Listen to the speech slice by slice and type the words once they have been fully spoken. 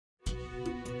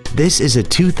This is a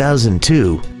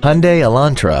 2002 Hyundai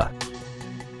Elantra.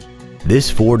 This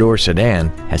four-door sedan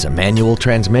has a manual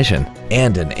transmission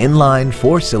and an inline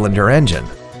four-cylinder engine.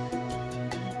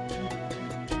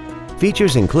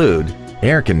 Features include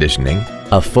air conditioning,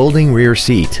 a folding rear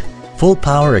seat, full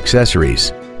power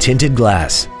accessories, tinted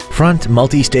glass, front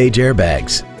multi-stage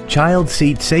airbags, child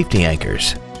seat safety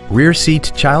anchors, rear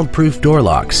seat child-proof door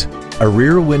locks, a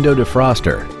rear window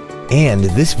defroster, and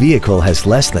this vehicle has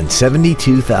less than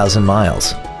 72,000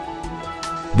 miles.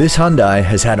 This Hyundai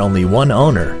has had only one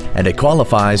owner and it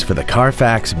qualifies for the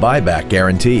Carfax buyback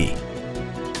guarantee.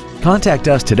 Contact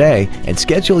us today and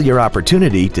schedule your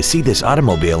opportunity to see this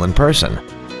automobile in person.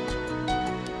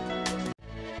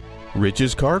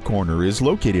 Rich's Car Corner is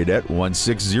located at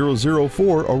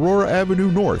 16004 Aurora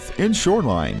Avenue North in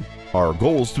Shoreline. Our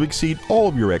goal is to exceed all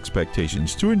of your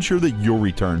expectations to ensure that you'll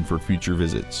return for future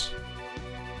visits.